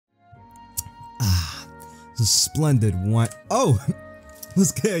It's a splendid one. Oh,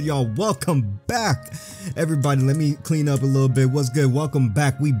 what's good, y'all? Welcome back, everybody. Let me clean up a little bit. What's good? Welcome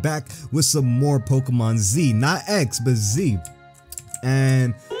back. We back with some more Pokemon Z, not X, but Z.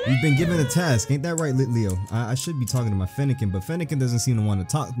 And we've been given a task. Ain't that right, Leo? I should be talking to my Fennekin, but Fennekin doesn't seem to want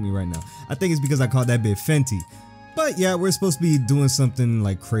to talk to me right now. I think it's because I called that bit Fenty. But yeah, we're supposed to be doing something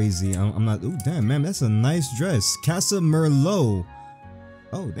like crazy. I'm not. Ooh, damn, man, that's a nice dress. Casa Merlot.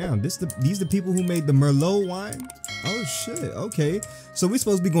 Oh, damn, these the people who made the Merlot wine? Oh, shit, okay. So we're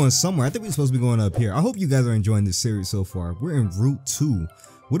supposed to be going somewhere. I think we're supposed to be going up here. I hope you guys are enjoying this series so far. We're in Route 2.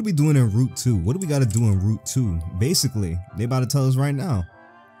 What are we doing in Route 2? What do we got to do in Route 2? Basically, they about to tell us right now.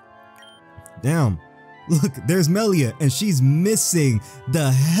 Damn. Look, there's Melia, and she's missing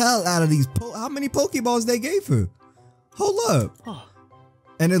the hell out of these. How many Pokeballs they gave her? Hold up. Oh.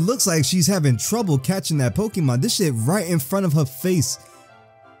 And it looks like she's having trouble catching that Pokemon. This shit right in front of her face.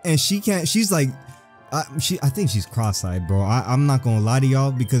 And she can't, she's like, I think she's cross-eyed, bro. I'm not gonna lie to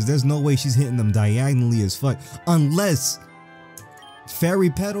y'all because there's no way she's hitting them diagonally as fuck. Unless Fairy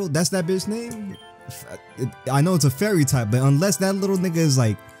Petal, that's that bitch name? I know it's a fairy type, but unless that little nigga is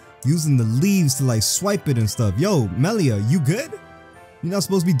like using the leaves to like swipe it and stuff. Yo, Melia, you good? You're not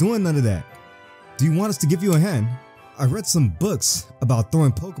supposed to be doing none of that. Do you want us to give you a hand? I read some books about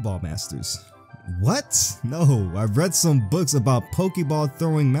throwing Pokeball masters. What? No, I read some books about Pokeball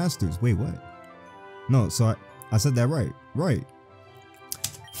throwing masters. Wait, what? No, so I said that right. Right.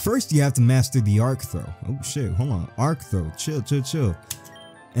 First, you have to master the arc throw. Oh shit, hold on. Arc throw. Chill, chill, chill.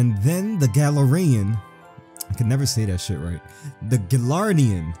 And then the Galarian. I can never say that shit right. The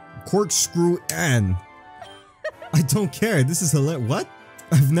Galarian. Corkscrew and. I don't care. This is hilarious. What?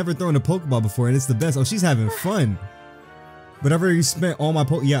 I've never thrown a Pokeball before and it's the best. Oh, she's having fun. But I've already spent all my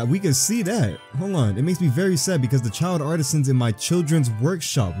yeah, we can see that. Hold on. It makes me very sad because the child artisans in my children's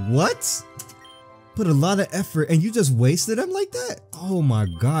workshop. What? Put a lot of effort and you just wasted them like that? Oh my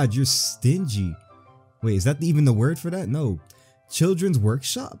god, you're stingy. Wait, is that even the word for that? No. Children's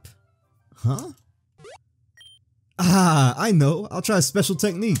workshop? Huh? Ah, I know. I'll try a special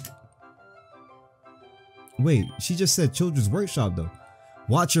technique. Wait, she just said children's workshop though.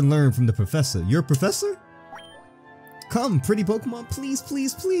 Watch and learn from the professor. You're a professor? Come, pretty Pokemon, please,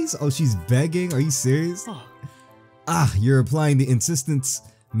 please, please. Oh, she's begging. Are you serious? Ah, you're applying the insistence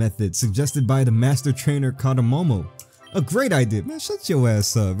method suggested by the master trainer Katamomo. A great idea. Man, shut your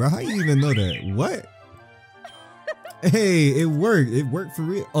ass up, bro. How you even know that? What? Hey, it worked. It worked for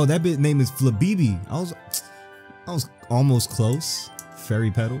real. Oh, that bit name is Flabibi. I was almost close.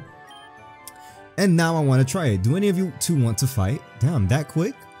 Fairy Petal. And now I want to try it. Do any of you two want to fight? Damn, that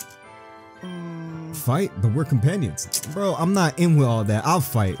quick? Fight, but we're companions. Bro, I'm not in with all that. I'll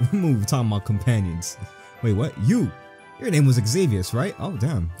fight. Move, talking about companions. Wait, what? You? Your name was Xavius, right? Oh,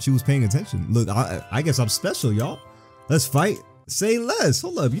 damn. She was paying attention. Look, I guess I'm special, y'all. Let's fight. Say less.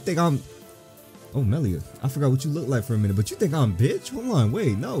 Hold up. You think I'm... Oh, Melia. I forgot what you look like for a minute, but you think I'm bitch? Hold on.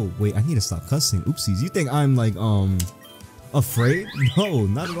 Wait, no. Wait, I need to stop cussing. Oopsies. You think I'm like, afraid? No,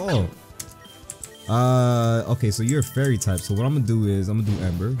 not at all. Okay, so you're a fairy type. So what I'm gonna do is, I'm gonna do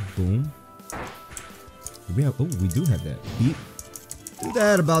Ember. Boom. We have, oh, we do have that. Beep. Do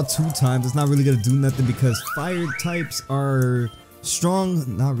that about 2 times. It's not really gonna do nothing because fire types are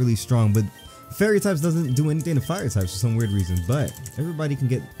strong, not really strong, but fairy types doesn't do anything to fire types for some weird reason. But everybody can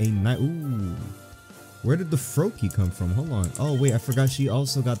get a nice. Ooh, where did the Froakie come from? Hold on. Oh wait, I forgot she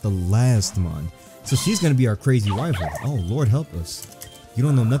also got the last one, so she's gonna be our crazy rival. Oh Lord, help us. You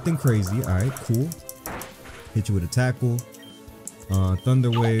don't know nothing crazy. All right, cool. Hit you with a tackle.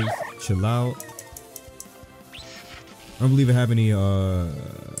 Thunder wave. Chill out. I don't believe I have any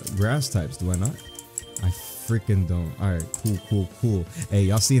grass types, do I not? I freaking don't. Alright, cool, cool, cool. Hey,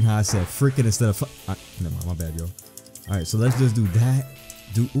 y'all seen how I said freaking instead of never mind, my bad, yo. Alright, so let's just do that.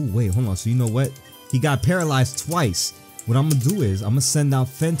 Ooh, wait, hold on. So you know what? He got paralyzed twice. What I'm gonna do is, I'm gonna send out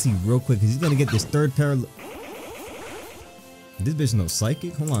Fenty real quick, because he's gonna get this third paralysis. This bitch no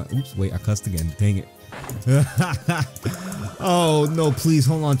psychic? Hold on. Oops, wait, I cussed again. Dang it. Oh, no, please.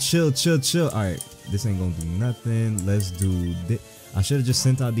 Hold on. Chill, chill, chill. Alright. This ain't gonna do nothing. Let's do this. I should have just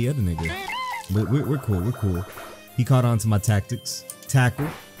sent out the other nigga. But we're cool. We're cool. He caught on to my tactics. Tackle.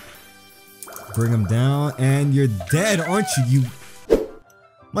 Bring him down. And you're dead, aren't you?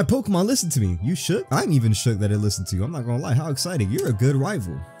 My Pokemon listened to me. You shook? I'm even shook that it listened to you. I'm not gonna lie. How exciting. You're a good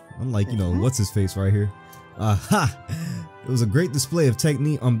rival. Unlike, you know, what's his face right here. Aha. It was a great display of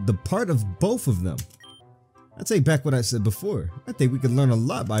technique on the part of both of them. I take back what I said before. I think we could learn a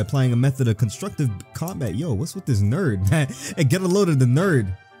lot by applying a method of constructive combat. Yo, what's with this nerd, man? Hey, get a load of the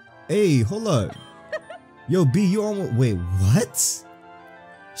nerd. Hey, hold up. Yo, B, you almost... Wait, what?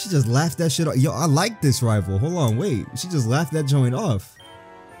 She just laughed that shit off. Yo, I like this rival. Hold on, wait. She just laughed that joint off.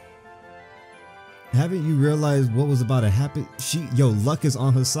 Haven't you realized what was about to happen? Yo, luck is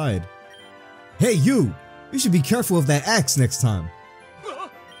on her side. Hey, you! You should be careful of that axe next time.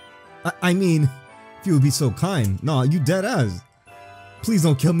 I mean, if you would be so kind. No, you dead ass. Please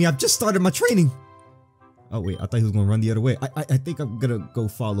don't kill me. I've just started my training. Oh wait, I thought he was gonna run the other way. I think I'm gonna go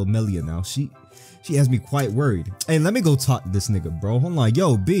follow Melia now. She has me quite worried. Hey, let me go talk to this nigga, bro. Hold on,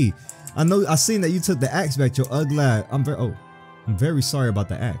 yo, B. I know I seen that you took the axe back, yo, ugly lad. I'm very sorry about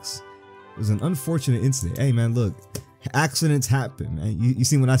the axe. It was an unfortunate incident. Hey man, look, accidents happen, man. You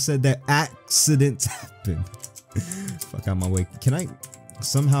see when I said that, accidents happen. Fuck out my way. Can I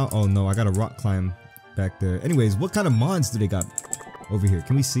somehow? Oh no, I got a rock climb back there. Anyways, what kind of mods do they got over here?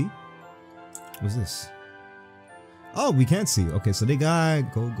 Can we see? What's this? Oh, we can't see. Okay, so they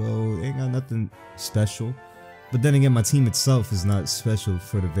got go. They ain't got nothing special. But then again, my team itself is not special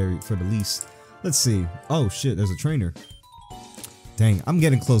for the least. Let's see. Oh shit, there's a trainer. Dang, I'm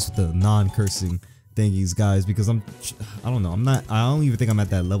getting close with the non-cursing thingies, guys, because I don't know. I don't even think I'm at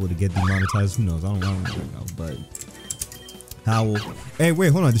that level to get demonetized. Who knows? I don't know. But Howl. Hey,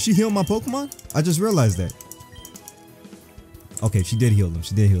 wait, hold on. Did she heal my Pokemon? I just realized that. Okay, she did heal them.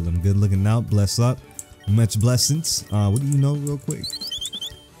 Good looking out. Bless up. Much blessings. What do you know real quick?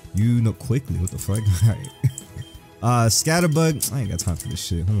 You know quickly. What the fuck? Alright. Scatterbug. I ain't got time for this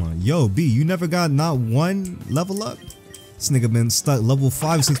shit. Hold on. Yo, B, you never got not one level up? This nigga been stuck level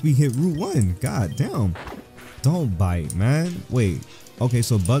 5 since we hit Route 1. God damn. Don't bite, man. Wait. Okay,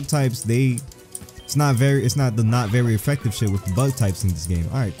 so bug types, it's not the not very effective shit with the bug types in this game.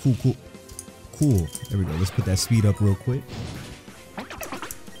 Alright, cool. There we go. Let's put that speed up real quick.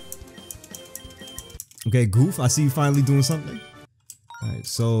 Okay, Goof, I see you finally doing something. Alright,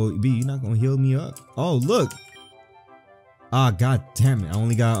 so B, you're not gonna heal me up? Oh, look. Ah, god damn it. I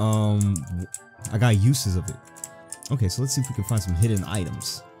only got I got uses of it. Okay, so let's see if we can find some hidden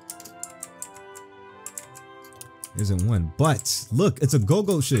items. There isn't one, but look, it's a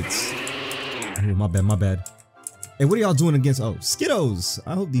go-go shits. Oh, my bad. Hey, what are y'all doing against? Oh, Skittos.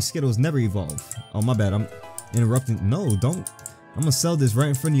 I hope these Skittos never evolve. Oh, my bad. I'm interrupting. No, don't. I'm gonna sell this right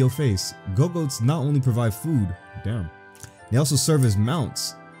in front of your face. Go-goats not only provide food, damn, they also serve as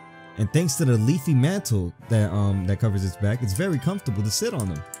mounts. And thanks to the leafy mantle that covers its back, it's very comfortable to sit on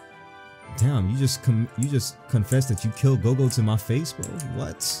them. Damn, you just confessed that you killed Go-goats in my face, bro?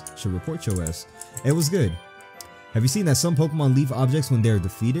 What? Should report your ass. It was good. Have you seen that some Pokemon leave objects when they're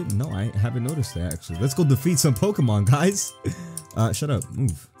defeated? No, I haven't noticed that actually. Let's go defeat some Pokemon, guys. Shut up.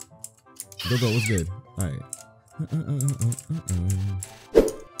 Move. Go-go, what's good? Alright.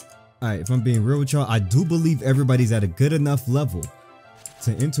 Alright, if I'm being real with y'all, I do believe everybody's at a good enough level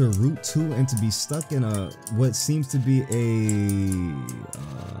to enter Route 2 and to be stuck in what seems to be a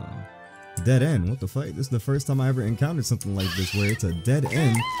dead end. What the fuck? This is the first time I ever encountered something like this where it's a dead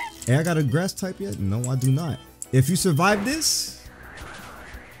end. Hey, I got a grass type yet? No, I do not. If you survive this,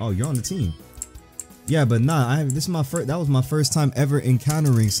 oh, you're on the team. Yeah, but nah, that was my first time ever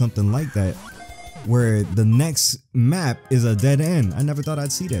encountering something like that, where the next map is a dead end. I never thought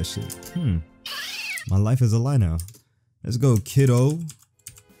I'd see that shit. My life is a lie now. Let's go, kiddo.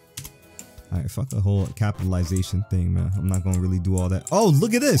 Alright, fuck the whole capitalization thing, man. I'm not gonna really do all that. Oh,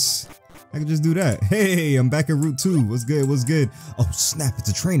 look at this! I can just do that. Hey, I'm back at Route 2. What's good? What's good? Oh, snap. It's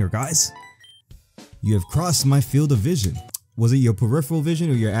a trainer, guys. You have crossed my field of vision. Was it your peripheral vision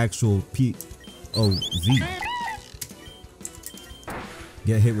or your actual POV?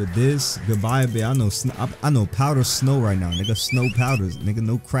 Get hit with this. Goodbye, babe. I know powder snow right now. Nigga, snow powders. Nigga,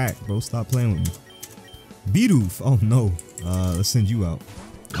 no crack, bro. Stop playing with me. Bidoof. Oh, no. Let's send you out.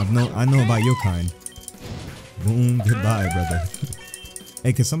 I know about your kind. Boom. Goodbye, brother.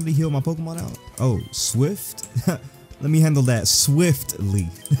 Hey, can somebody heal my Pokemon out? Oh, Swift? Let me handle that swiftly.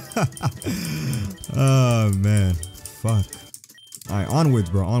 Oh, man. Fuck. Alright, onwards,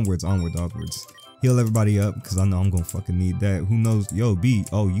 bro. Onwards. Heal everybody up, because I know I'm going to fucking need that. Who knows? Yo, B.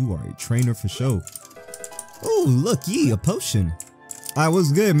 Oh, you are a trainer for sure. Oh, look, a potion. Alright,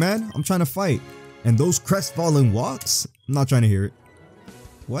 what's good, man? I'm trying to fight. And those crestfallen walks? I'm not trying to hear it.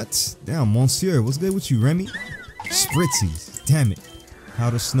 What? Damn, Monsieur. What's good with you, Remy? Spritzy. Damn it.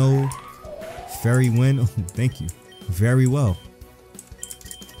 Powder snow. Fairy wind. Oh, thank you. Very well.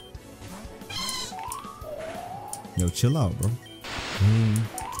 Yo, chill out, bro.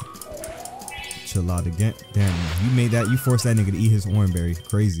 Chill out again. Damn, you forced that nigga to eat his orangeberry.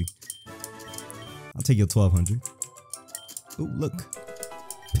 Crazy. I'll take your 1200. Oh, look.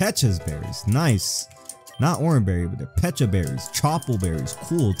 Pecha's berries. Nice. Not orangeberry, but they're Pecha berries. Chople berries.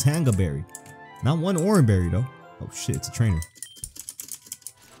 Cool. Tanga berry. Not one orangeberry, though. Oh, shit. It's a trainer.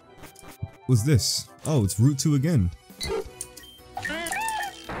 What's this? Oh, it's Route 2 again.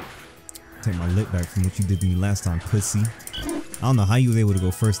 Take my lip back from what you did to me last time, pussy. I don't know how you was able to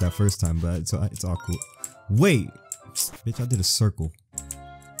go first that first time, but it's all cool. Wait, bitch, I did a circle.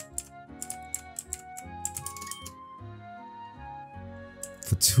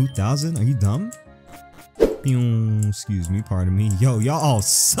 For 2,000? Are you dumb? Excuse me, pardon me. Yo, y'all all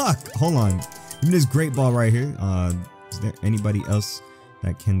suck. Hold on. Give me this great ball right here. Is there anybody else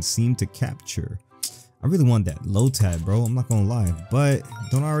that can seem to capture? I really want that low tab, bro. I'm not gonna lie, but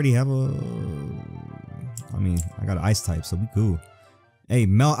don't I already have a? I mean, I got an ice type, so we cool. Hey,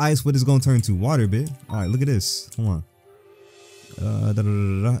 melt ice. What is gonna turn to water, bitch? All right, look at this. Hold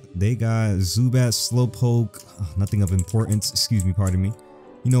on. They got Zubat, Slowpoke. Nothing of importance. Excuse me, pardon me.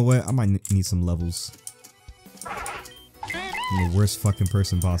 You know what? I might need some levels. I'm the worst fucking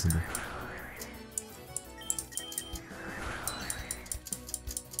person possible.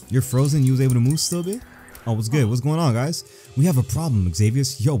 You're frozen? You was able to move still, bitch? Oh, what's good? What's going on, guys? We have a problem, Xavier.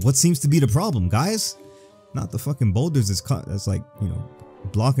 Yo, what seems to be the problem, guys? Not the fucking boulders that's like, you know,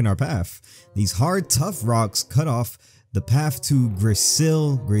 blocking our path. These hard, tough rocks cut off the path to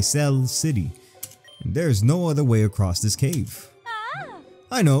Gracel City. And there's no other way across this cave.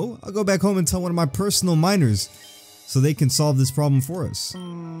 I know. I'll go back home and tell one of my personal miners so they can solve this problem for us.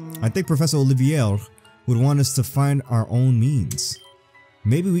 I think Professor Olivier would want us to find our own means.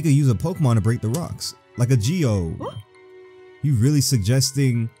 Maybe we could use a Pokemon to break the rocks. Like a Geo. You really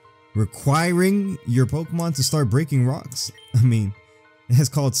suggesting requiring your Pokemon to start breaking rocks? I mean, it's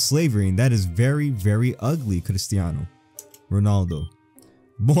called slavery, and that is very, very ugly, Cristiano Ronaldo.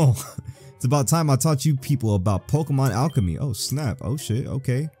 Boy, it's about time I taught you people about Pokemon alchemy. Oh snap. Oh shit.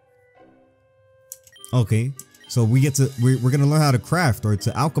 Okay. Okay. So we're gonna learn how to craft or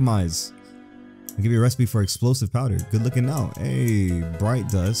to alchemize. I'll give you a recipe for explosive powder. Good looking out. Hey, bright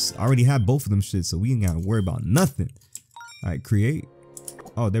dust. I already have both of them shit, so we ain't gotta worry about nothing. Alright, create.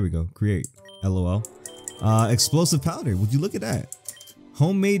 Oh, there we go. Create. LOL. Explosive powder. Would you look at that?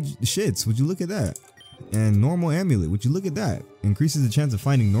 Homemade shits. Would you look at that? And normal amulet. Would you look at that? Increases the chance of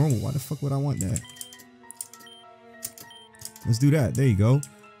finding normal. Why the fuck would I want that? Let's do that. There you go.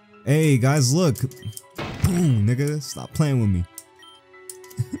 Hey, guys, look. Boom, nigga. Stop playing with me.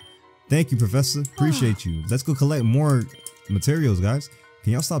 Thank you, Professor. Appreciate you. Let's go collect more materials, guys.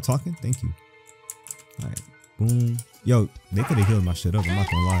 Can y'all stop talking? Thank you. Alright. Boom. Yo, they could have healed my shit up. I'm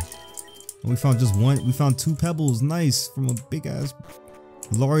not gonna lie. We found just one. We found 2 pebbles. Nice. From a big ass,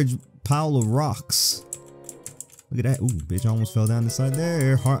 large pile of rocks. Look at that. Ooh, bitch. I almost fell down inside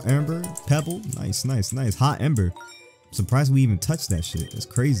there. Hot ember. Pebble. Nice, nice, nice. Hot ember. I'm surprised we even touched that shit. That's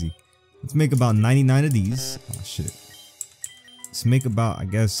crazy. Let's make about 99 of these. Oh, shit. Let's make about, I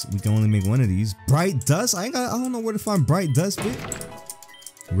guess we can only make 1 of these. Bright dust? I don't know where to find bright dust, bitch.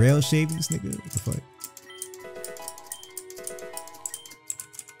 Rail shavings, nigga. What the fuck?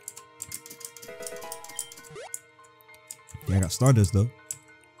 Yeah, I got stardust though.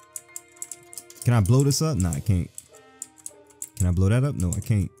 Can I blow this up? Nah, I can't. Can I blow that up? No, I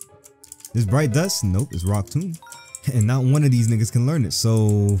can't. This bright dust? Nope, it's rock tomb. And not one of these niggas can learn it,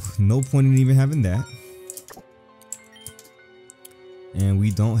 so no point in even having that. And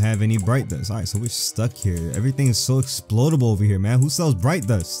we don't have any bright dust. Alright, so we're stuck here. Everything is so explodable over here, man. Who sells bright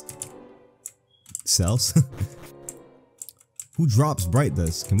dust? Sells? Who drops bright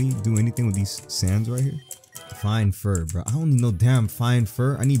dust? Can we do anything with these sands right here? Fine fur, bro. I don't need no damn fine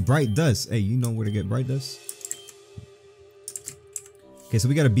fur. I need bright dust. Hey, you know where to get bright dust? Okay, so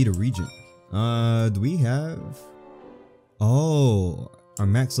we gotta beat a region. Do we have... Oh, our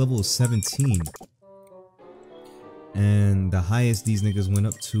max level is 17. And the highest these niggas went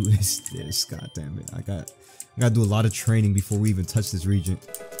up to is this. God damn it. I gotta do a lot of training before we even touch this region.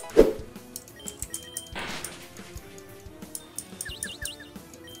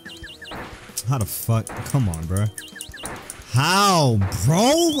 How the fuck? Come on, bro. How, bro?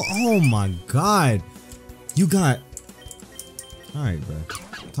 Oh my god. You got... Alright, bro.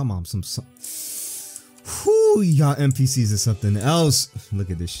 Come on, some... Whew, y'all NPCs is something else.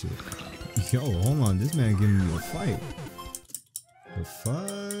 Look at this shit. Yo, hold on. This man giving me a fight. The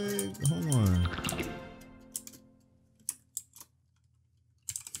fuck? Hold on.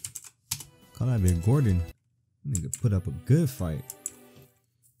 Call that bit Gordon. Nigga put up a good fight.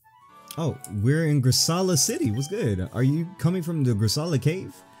 Oh, we're in Gracel City. What's good? Are you coming from the Gracel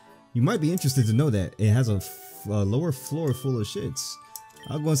Cave? You might be interested to know that it has a lower floor full of shits.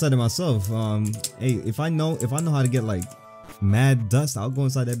 I'll go inside it myself. Hey, if I know how to get like mad dust, I'll go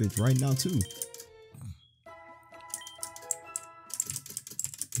inside that bitch right now too.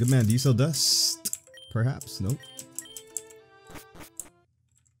 Good man, do you sell dust? Perhaps? Nope.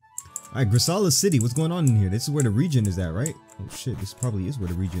 Alright, Grisala City. What's going on in here? This is where the region is at, right? Oh shit, this probably is where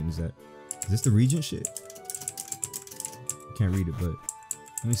the region is at. Is this the region shit? Can't read it, but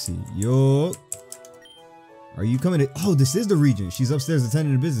let me see. Yo, are you coming to? Oh, this is the region. She's upstairs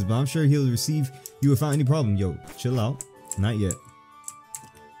attending to business, but I'm sure he'll receive you without any problem. Yo, chill out. Not yet.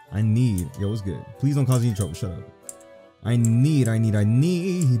 I need. Yo, what's good? Please don't cause any trouble. Shut up. I need.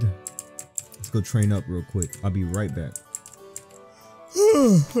 Let's go train up real quick. I'll be right back.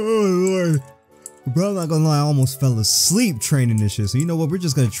 Oh Lord. Bro, I'm not gonna lie, I almost fell asleep training this shit. So you know what? We're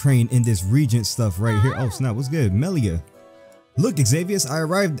just gonna train in this regent stuff right here. Oh snap, what's good? Melia. Look, Xavier, I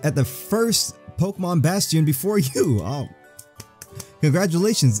arrived at the first Pokemon Bastion before you. Oh.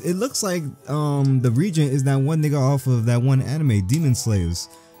 Congratulations. It looks like the regent is that one nigga off of that one anime, Demon Slayers.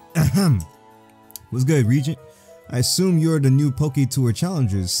 What's good, Regent? I assume you're the new Poke Tour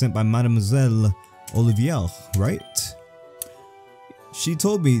challengers sent by Mademoiselle Olivier, right? She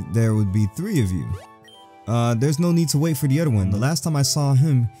told me there would be 3 of you. There's no need to wait for the other one. The last time I saw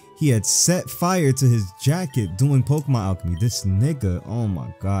him, he had set fire to his jacket doing Pokemon alchemy. This nigga, oh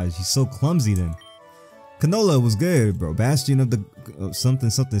my gosh, he's so clumsy then. Canola was good, bro. Bastion of the something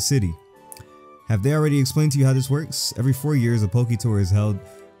city. Have they already explained to you how this works? Every 4 years, a Poke Tour is held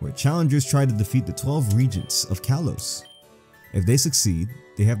where challengers try to defeat the 12 regents of Kalos. If they succeed,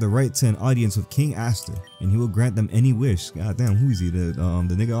 they have the right to an audience with King Aster, and he will grant them any wish. God damn, who is he? The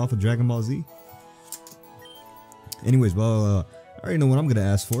nigga off of Dragon Ball Z? Anyways, well, I already know what I'm gonna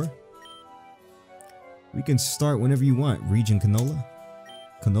ask for. We can start whenever you want, Regent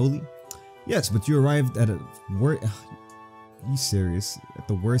Cannoli? Yes, but you arrived at a you serious? At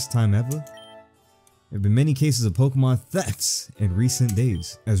the worst time ever? There have been many cases of Pokemon thefts in recent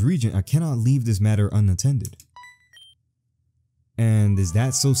days. As Regent, I cannot leave this matter unattended. And is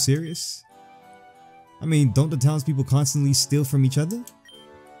that so serious? I mean, don't the townspeople constantly steal from each other?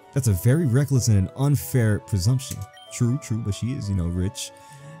 That's a very reckless and an unfair presumption. True, but she is, you know, rich.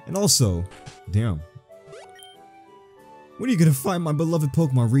 And also, damn. When are you gonna find my beloved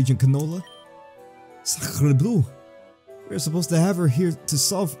Pokemon, Regent Canola? Sacre Bleu. We're supposed to have her here to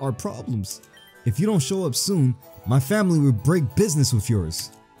solve our problems. If you don't show up soon, my family will break business with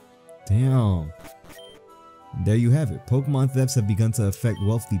yours. Damn. There you have it. Pokemon thefts have begun to affect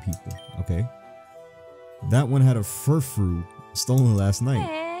wealthy people. Okay. That one had a Furfrou stolen last night.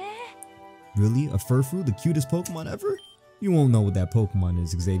 Really? A Furfrou? The cutest Pokemon ever? You won't know what that Pokemon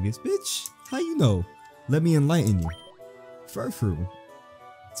is, Xavier. Bitch, how you know? Let me enlighten you. Furfrou.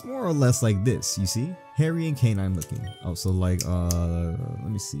 It's more or less like this, you see? Hairy and canine looking. Oh, so like, let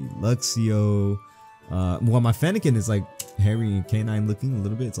me see. Luxio. Well, my Fennekin is like hairy and canine looking a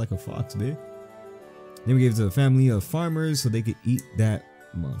little bit. It's like a fox, bitch. Then we gave it to a family of farmers so they could eat that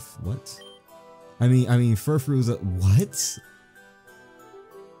month. What? I mean, Furfrou is a what?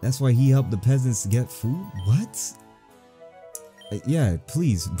 That's why he helped the peasants get food? What? Yeah,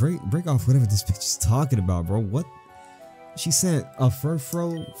 please break off whatever this bitch is talking about, bro. What? She sent a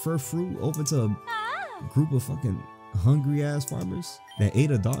Furfrou over to a group of fucking hungry ass farmers that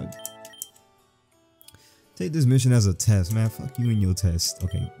ate a dog. Take this mission as a test, man. Fuck you and your test.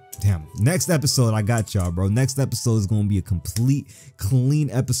 Okay, damn. Next episode, I got y'all, bro. Next episode is gonna be a complete, clean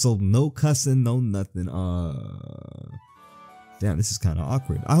episode. No cussing, no nothing. Damn, this is kind of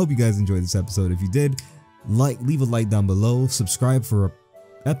awkward. I hope you guys enjoyed this episode. If you did, leave a like down below. Subscribe for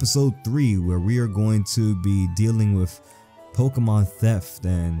episode 3, where we are going to be dealing with Pokemon theft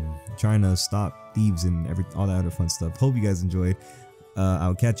and trying to stop thieves and all that other fun stuff. Hope you guys enjoyed.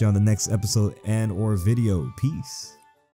 I'll catch you on the next episode and or video. Peace.